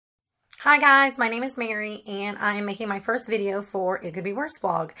Hi guys, my name is Mary and I am making my first video for It Could Be Worse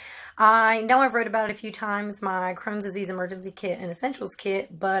blog. I know I've wrote about it a few times, my Crohn's disease emergency kit and essentials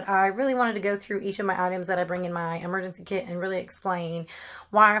kit, but I really wanted to go through each of my items that I bring in my emergency kit and really explain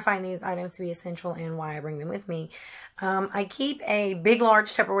why I find these items to be essential and why I bring them with me. I keep a big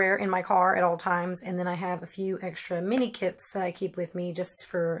large Tupperware in my car at all times, and then I have a few extra mini kits that I keep with me just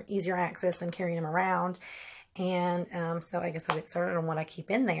for easier access and carrying them around. And so I guess I'll get started on what I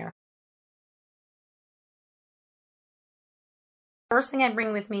keep in there. First thing I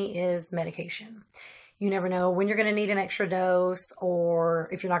bring with me is medication. You never know when you're going to need an extra dose, or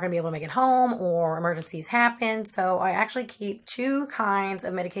if you're not going to be able to make it home, or emergencies happen. So I actually keep two kinds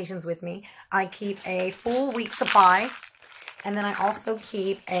of medications with me. I keep a full week supply, and then I also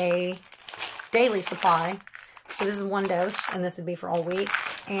keep a daily supply. So this is one dose, and this would be for all week.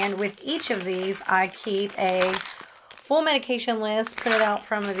 And with each of these, I keep a full medication list printed out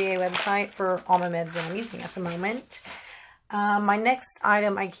from the VA website for all my meds that I'm using at the moment. My next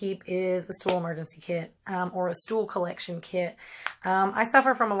item I keep is a stool emergency kit, or a stool collection kit. I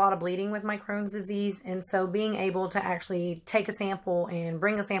suffer from a lot of bleeding with my Crohn's disease, and so being able to actually take a sample and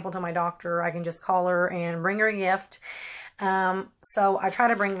bring a sample to my doctor, I can just call her and bring her a gift. So I try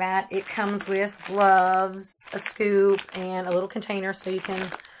to bring that. It comes with gloves, a scoop, and a little container so you can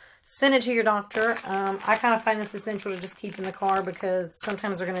send it to your doctor. I kind of find this essential to just keep in the car because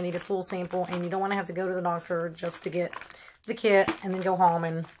sometimes they're going to need a stool sample and you don't want to have to go to the doctor just to get the kit and then go home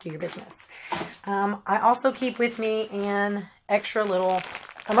and do your business. I also keep with me an extra little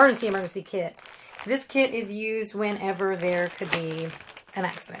emergency kit. This kit is used whenever there could be an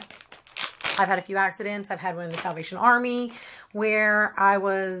accident. I've had a few accidents. I've had one in the Salvation Army where I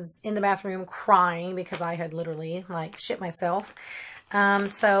was in the bathroom crying because I had literally shit myself.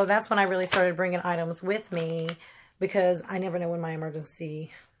 So that's when I really started bringing items with me because I never know when my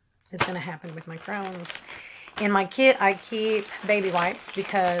emergency is going to happen with my Crohn's. In my kit, I keep baby wipes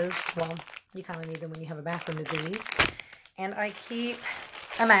because, well, you kind of need them when you have a bathroom disease. And I keep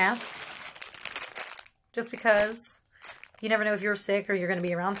a mask just because you never know if you're sick or you're going to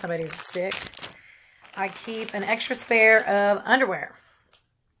be around somebody that's sick. I keep an extra spare of underwear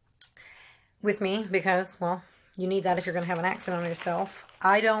with me because, well, you need that if you're going to have an accident on yourself.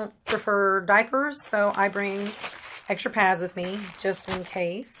 I don't prefer diapers, so I bring extra pads with me just in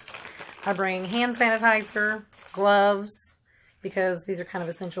case. I bring hand sanitizer, gloves, because these are kind of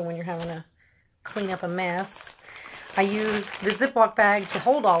essential when you're having to clean up a mess. I use the Ziploc bag to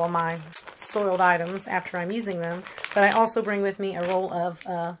hold all of my soiled items after I'm using them, but I also bring with me a roll of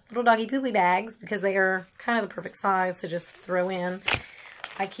little doggy poopy bags because they are kind of the perfect size to just throw in.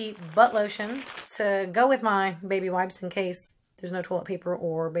 I keep butt lotion to go with my baby wipes in case there's no toilet paper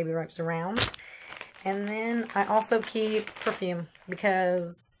or baby wipes around. And then I also keep perfume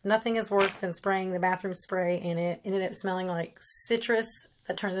because nothing is worse than spraying the bathroom spray and it ended up smelling like citrus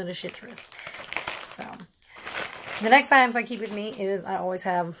that turns into citrus. So the next items I keep with me is I always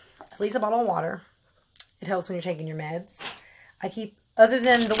have at least a bottle of water. It helps when you're taking your meds. I keep, other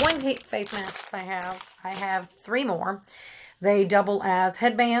than the one face masks I have 3 more. They double as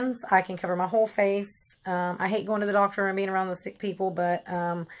headbands. I can cover my whole face. I hate going to the doctor and being around the sick people, but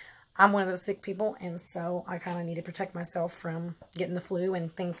I'm one of those sick people, and so I kind of need to protect myself from getting the flu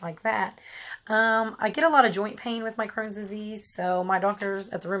and things like that. I get a lot of joint pain with my Crohn's disease, so my doctors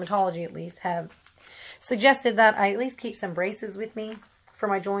at the rheumatology at least have suggested that I at least keep some braces with me for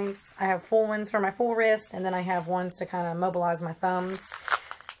my joints. I have full ones for my full wrist, and then I have ones to kind of mobilize my thumbs.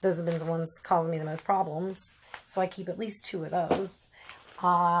 Those have been the ones causing me the most problems, so I keep at least 2 of those.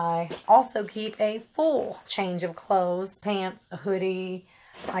 I also keep a full change of clothes, pants, a hoodie.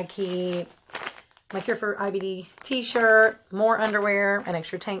 I keep my Cure for IBD t-shirt, more underwear, an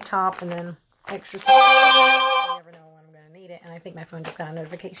extra tank top, and then extra stuff. I never know when I'm going to need it, and I think my phone just got a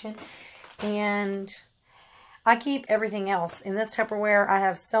notification. And I keep everything else. In this Tupperware, I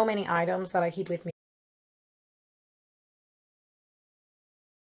have so many items that I keep with me.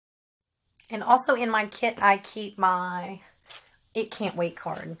 And also in my kit, I keep my It Can't Wait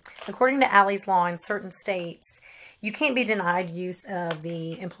card. According to Allie's law in certain states, you can't be denied use of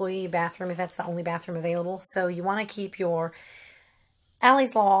the employee bathroom if that's the only bathroom available. So you want to keep your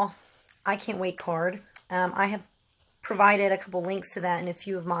Allie's law I Can't Wait card. I have provided a couple links to that in a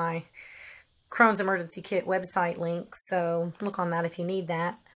few of my Crohn's emergency kit website links. So look on that if you need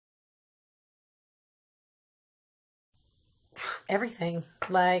that. Everything.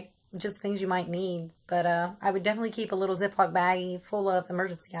 Just things you might need. But I would definitely keep a little Ziploc baggie full of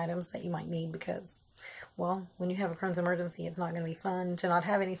emergency items that you might need because, well, when you have a Crohn's emergency, it's not going to be fun to not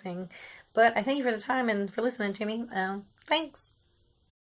have anything. But I thank you for the time and for listening to me. Thanks.